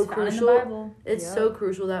But so it's found in the crucial. Bible. It's Yep. so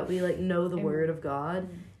crucial that we like know the Amen. word of God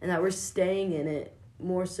and that we're staying in it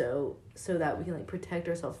more so that we can like protect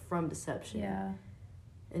ourselves from deception. Yeah.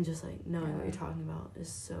 And just like knowing what Yeah. you're talking about is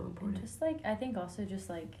so And important. just like I think also just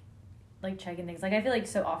like checking things. Like I feel like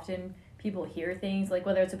so often people hear things like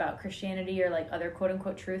whether it's about Christianity or like other quote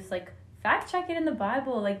unquote truths, like fact check it in the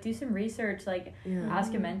Bible, like do some research, like Yeah.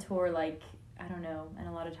 ask a mentor, like I don't know. And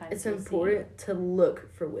a lot of times It's you'll see- important to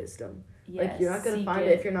look for wisdom. Yes, Like you're not gonna seek find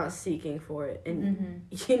it if you're not seeking for it, and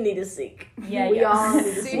you need to seek. Yeah, we yeah. all need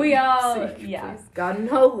to seek. We all Seek, yeah. please. God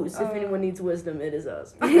knows if Uh, anyone needs wisdom, it is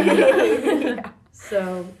us. Yeah.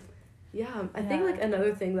 So, yeah, I think Yeah. like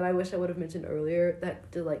another thing that I wish I would have mentioned earlier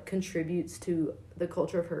that like contributes to the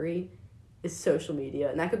culture of hurry is social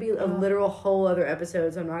media, and that could be a literal whole other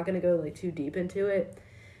episode. So I'm not gonna go like too deep into it.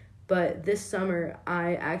 But this summer,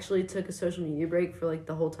 I actually took a social media break for like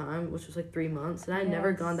the whole time, which was like 3 months, and I'd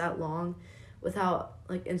never Yes. gone that long without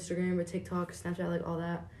like Instagram or TikTok, Snapchat, like all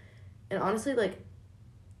that. And honestly, like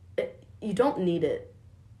you don't need it.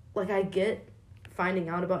 Like I get finding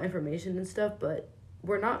out about information and stuff, but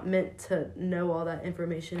we're not meant to know all that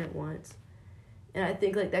information at once. And I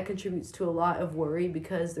think like that contributes to a lot of worry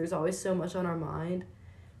because there's always so much on our mind.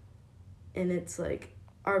 And it's like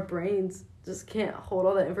our brains just can't hold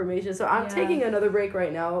all that information. So I'm Yeah. taking another break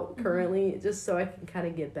right now currently just so I can kind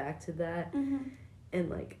of get back to that and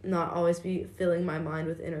like not always be filling my mind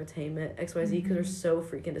with entertainment, XYZ, because we're so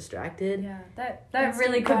freaking distracted. Yeah, that Instant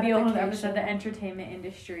really could be a whole gratification. episode, the entertainment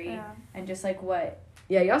industry, Yeah. and just like what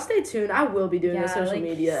Yeah, y'all stay tuned. I will be doing a social like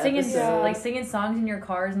media singing episode. like singing songs in your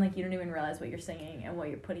cars and like you don't even realize what you're singing and what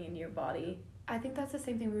you're putting into your body. I think that's the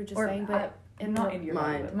same thing we were just Or, saying, but not in your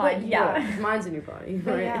Mind. body, but mine. But Yeah. Mine's in your body,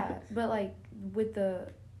 But right? yeah, but like with the,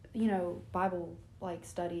 Bible like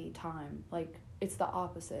study time, like it's the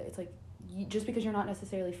opposite. It's like just because you're not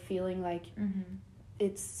necessarily feeling like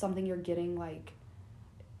it's something you're getting like,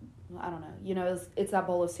 I don't know, it's that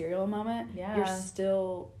bowl of cereal moment. Yeah. You're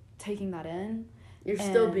still taking that in. You're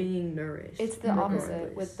still And being nourished. It's the opposite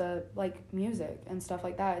regardless. with the like music and stuff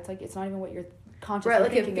like that. It's like it's not even what you're consciously right,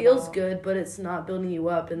 like it thinking feels about. good, but it's not building you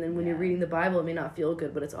up. And then when you're Yeah. reading the Bible, it may not feel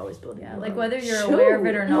good, but it's always building Yeah, you like up. whether you're Shoot. aware of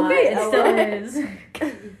it or not, Okay, it I still love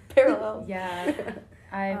is. Parallel. Yeah.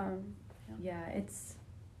 Yeah, it's,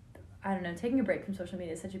 I don't know, taking a break from social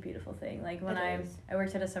media is such a beautiful thing. Like when I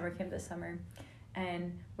worked at a summer camp this summer,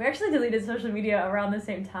 and we actually deleted social media around the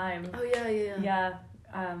same time. Oh yeah. Yeah.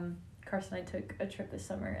 Carson and I took a trip this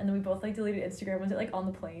summer, and then we both like deleted Instagram. Was it like on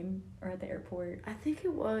the plane or at the airport? I think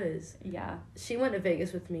it was. Yeah. She went to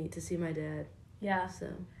Vegas with me to see my dad. Yeah. So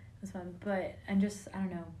it was fun, but and just I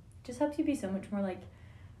don't know, just helps you be so much more like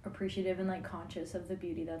appreciative and like conscious of the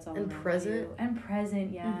beauty that's all and around present. you. And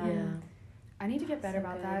present. Yeah. Yeah. I need to get better So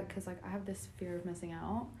about good. that because like I have this fear of missing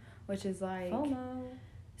out, which is like FOMO.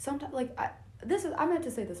 sometimes like I meant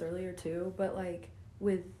to say this earlier too, but like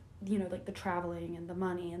with like the traveling and the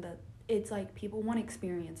money and it's like people want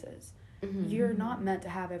experiences. Mm-hmm. You're not meant to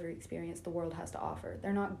have every experience the world has to offer.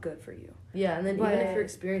 They're not good for you. Yeah, and then But- even if you're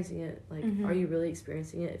experiencing it, like, Mhm. are you really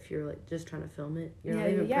experiencing it if you're, like, just trying to film it? You're Yeah, not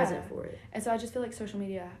even yeah. present for it. And so I just feel like social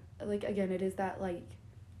media, like, again, it is that, like,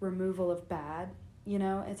 removal of bad,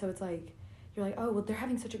 And so it's like, you're like, oh, well, they're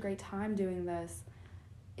having such a great time doing this.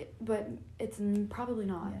 But it's probably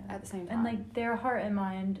not Yeah. at the same time. And like their heart and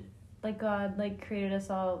mind, like God like created us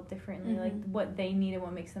all differently. Like Mhm. what they need and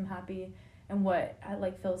what makes them happy, and what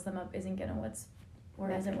like fills them up isn't gonna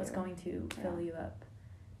isn't what's going to fill you up.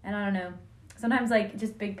 And I don't know. Sometimes like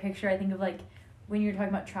just big picture, I think of like when you're talking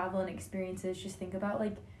about travel and experiences, just think about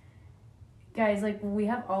like, guys, like we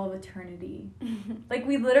have all of eternity. Like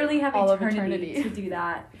we literally have All of eternity eternity. to do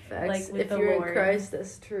that. Facts. Like with if the you're Lord. in Christ,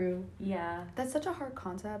 that's true. Yeah. That's such a hard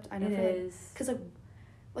concept. I know. It is. Because,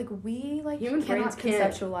 like, we, like, Human cannot brains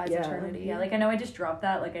can't- conceptualize yeah. eternity. Yeah, like I know I just dropped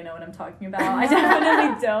that, like I know what I'm talking about. I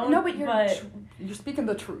definitely don't. No, but you're speaking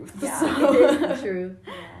the truth. Yeah. so- It is true.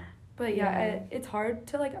 Yeah. But yeah, Yeah. it's hard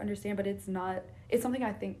to like understand, but it's not. It's something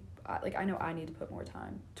I think like I know I need to put more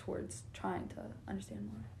time towards trying to understand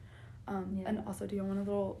more. Yeah. And also, do you want a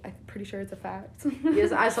little? I'm pretty sure it's a fact.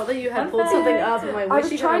 Yes, I saw that you had Fun pulled something fact. up. I'm like, I wish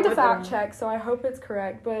was you trying to had fact check, so I hope it's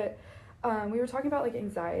correct. But we were talking about like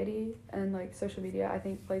anxiety and like social media. I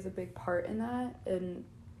think plays a big part in that, and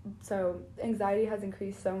so anxiety has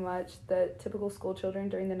increased so much that typical school children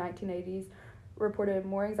during the 1980s reported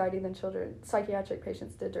more anxiety than psychiatric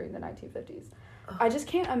patients did during the 1950s. Ugh. I just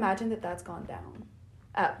can't imagine that that's gone down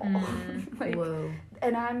at all. Mm. Like, Whoa.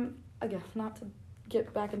 and I'm again not to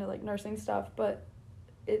get back into like nursing stuff, but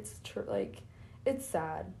it's true. Like, it's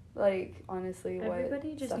sad. Like, honestly, Everybody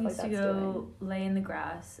what just stuff needs like to that's go doing. lay in the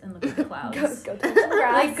grass and look at the clouds. Go touch some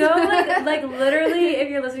grass. Like go like literally if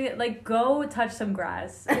you're listening, like go touch some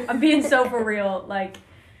grass. I'm being so for real. Like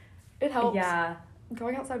It helps. yeah,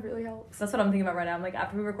 Going outside really helps. that's what I'm thinking about right now. I'm like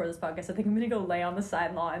after we record this podcast, I think I'm gonna go lay on the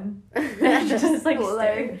side lawn and just like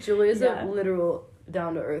stare. Julia's Yeah. a literal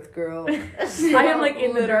down to earth girl. I am like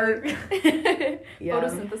in the dirt. Yeah.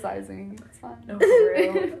 Photosynthesizing. It's fine. No, for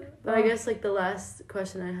real. But I guess like the last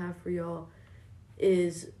question I have for y'all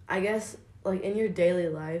is, I guess like in your daily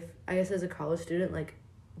life, I guess as a college student, like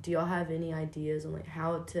do y'all have any ideas on like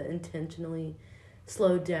how to intentionally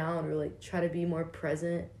slow down or like try to be more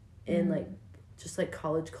present in like just like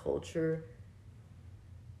college culture?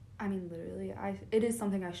 I mean, literally, it is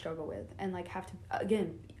something I struggle with, and like have to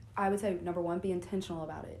again. I would say number one, be intentional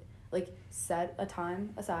about it. Like set a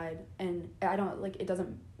time aside, and I don't like it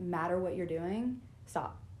doesn't matter what you're doing.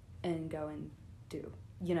 Stop and go and do.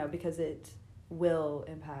 Because it will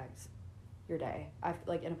impact your day. I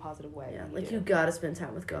like in a positive way. Yeah, when like do. you gotta spend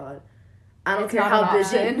time with God. I don't It's care not how an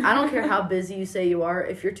busy. option. I don't care how busy you say you are.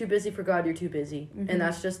 If you're too busy for God, you're too busy, Mhm. and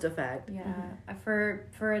that's just a fact. Yeah,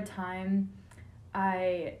 for a time,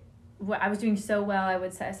 I was doing so well. I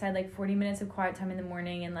would set aside like 40 minutes of quiet time in the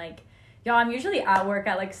morning, and like, y'all, I'm usually at work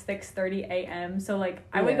at like 6:30 a.m. So like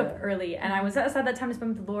I wake up Yeah. early, and I would set aside that time to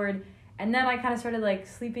spend with the Lord, and then I kind of started like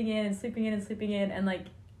sleeping in, and like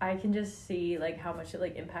I can just see like how much it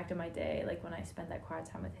like impacted my day, like when I spent that quiet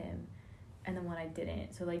time with Him, and then when I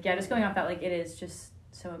didn't. So like yeah, just going off that, like it is just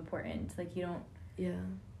so important. Like you don't.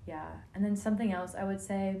 Yeah. And then something else I would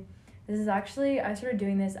say, this is actually, I started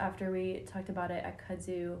doing this after we talked about it at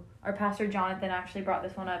Kudzu. Our pastor Jonathan actually brought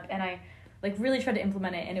this one up, and I like really tried to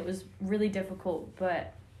implement it, and it was really difficult,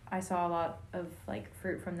 but I saw a lot of like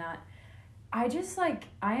fruit from that. I just like,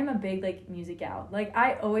 I am a big like music gal. Like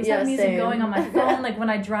I always have music same. going on my phone. Like when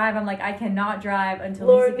I drive, I'm like, I cannot drive until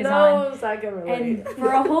Lord music is on. knows I can relate. And for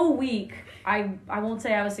a whole week, I won't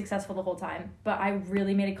say I was successful the whole time, but I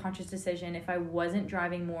really made a conscious decision if I wasn't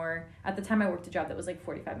driving more. At the time I worked a job that was like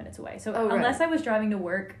 45 minutes away. So Oh, right. unless I was driving to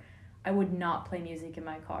work, I would not play music in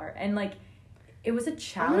my car. And like it was a I'm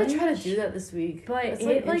challenge. gonna try to do that this week. But That's,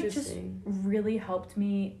 it like just interesting. really helped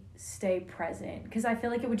me stay present, because I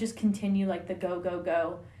feel like it would just continue like the go go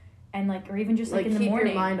go, and like, or even just like in the keep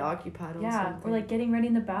morning, your mind occupied on something. or like getting ready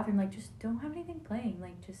in the bathroom, like just don't have anything playing,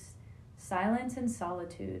 like just silence and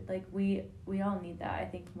solitude. Like we all need that, I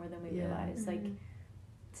think, more than we realize. Like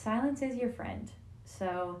silence is your friend.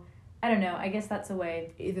 So I don't know, I guess that's a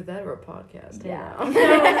way. Either that or a podcast. Yeah.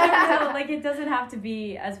 No, like it doesn't have to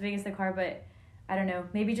be as big as the car, but I don't know,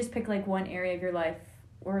 maybe just pick like one area of your life,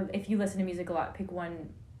 or if you listen to music a lot, pick one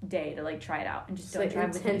day to like try it out and just don't try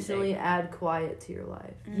intentionally add quiet to your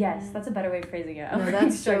life. Yes, that's a better way of phrasing it. No,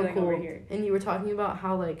 that's so cool. Over here. And you were talking about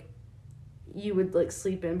how like you would like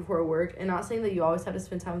sleep in before work, and not saying that you always have to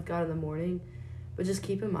spend time with God in the morning, but just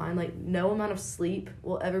keep in mind like no amount of sleep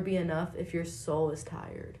will ever be enough if your soul is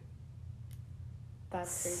tired.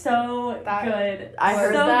 That's crazy. So good. I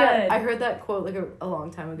heard so that. Good. I heard that quote like a long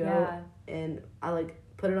time ago, Yeah. and I like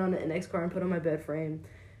put it on the index card and put it on my bed frame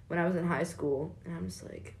when I was in high school, and I'm just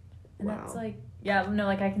like, and wow. that's like, yeah, no,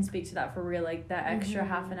 like I can speak to that for real. Like that extra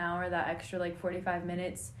half an hour, that extra like 45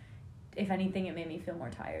 minutes, if anything, it made me feel more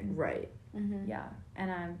tired. Right. Yeah,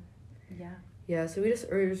 and Yeah, so we just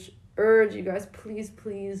urge you guys,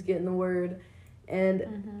 please get in the Word,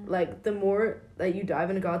 and like the more that you dive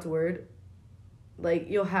into God's Word, like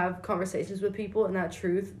you'll have conversations with people, and that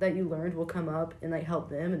truth that you learned will come up and like help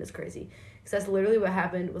them, and it's crazy because that's literally what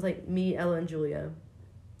happened with like me, Ella, and Julia,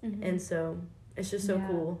 and so it's just so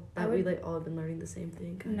cool that we like all have been learning the same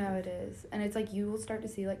thing. No, it is, and it's like you will start to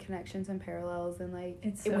see like connections and parallels, and like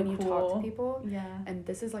it's so when you talk to people. Yeah. And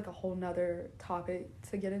this is like a whole nother topic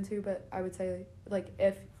to get into, but I would say like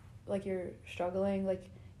if like you're struggling, like,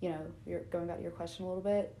 you know, you're going back to your question a little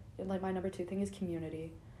bit, and like my number 2 thing is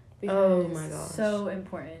community. Oh my gosh. So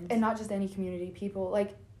important. And not just any community, people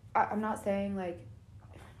like I'm not saying like,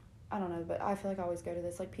 I don't know, but I feel like I always go to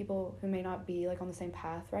this, like people who may not be like on the same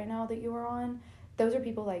path right now that you are on, those are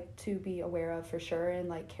people like to be aware of for sure and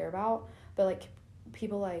like care about, but like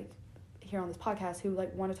people like here on this podcast who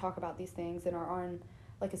like want to talk about these things and are on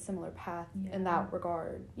like a similar path in that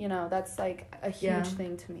regard, you know, that's like a huge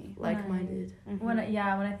thing to me. Like-minded. When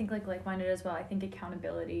I think like-minded as well, I think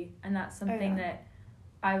accountability, and that's something that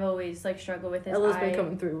I've always like struggled with. Ella's been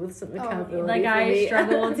coming through with some accountability. Like I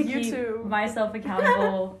struggle to You keep too. myself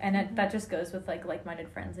accountable, and that just goes with like-minded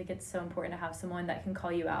friends. Like it's so important to have someone that can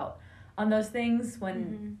call you out on those things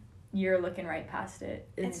when you're looking right past it.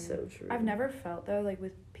 It's so true. I've never felt though, like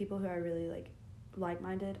with people who I really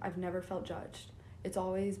like-minded, I've never felt judged. It's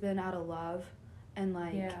always been out of love, and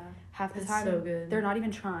like half the time they're not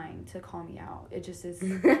even trying to call me out. It just is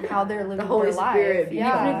how they're living their life. Spirit, even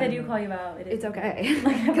if they do call you out, it's okay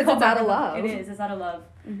because it's out of love. It is. It's out of love.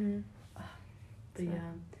 But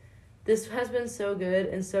this has been so good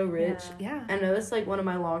and so rich. Yeah. I know it's like one of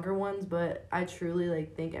my longer ones, but I truly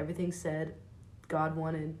like think everything said, God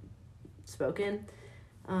wanted, spoken.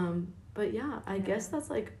 But I guess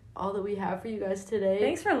that's like all that we have for you guys today.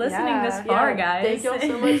 Thanks for listening this far, guys. Thank y'all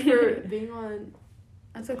so much for being on.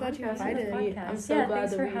 I'm so glad you invited me. I'm so glad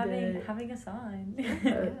thanks that for we did. having us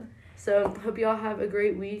on. So hope y'all have a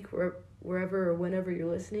great week wherever or whenever you're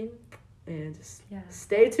listening, and just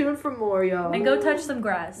stay tuned for more, y'all. And go touch some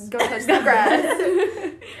grass. Go touch some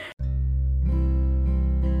grass.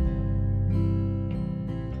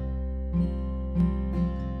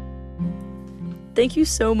 Thank you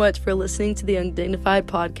so much for listening to the Undignified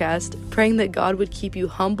podcast, praying that God would keep you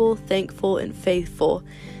humble, thankful, and faithful.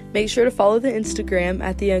 Make sure to follow the Instagram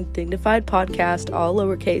at the Undignified podcast, all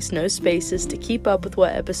lowercase, no spaces, to keep up with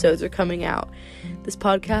what episodes are coming out. This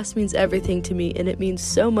podcast means everything to me, and it means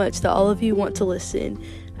so much that all of you want to listen.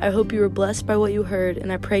 I hope you were blessed by what you heard,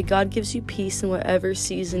 and I pray God gives you peace in whatever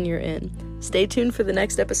season you're in. Stay tuned for the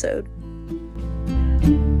next episode.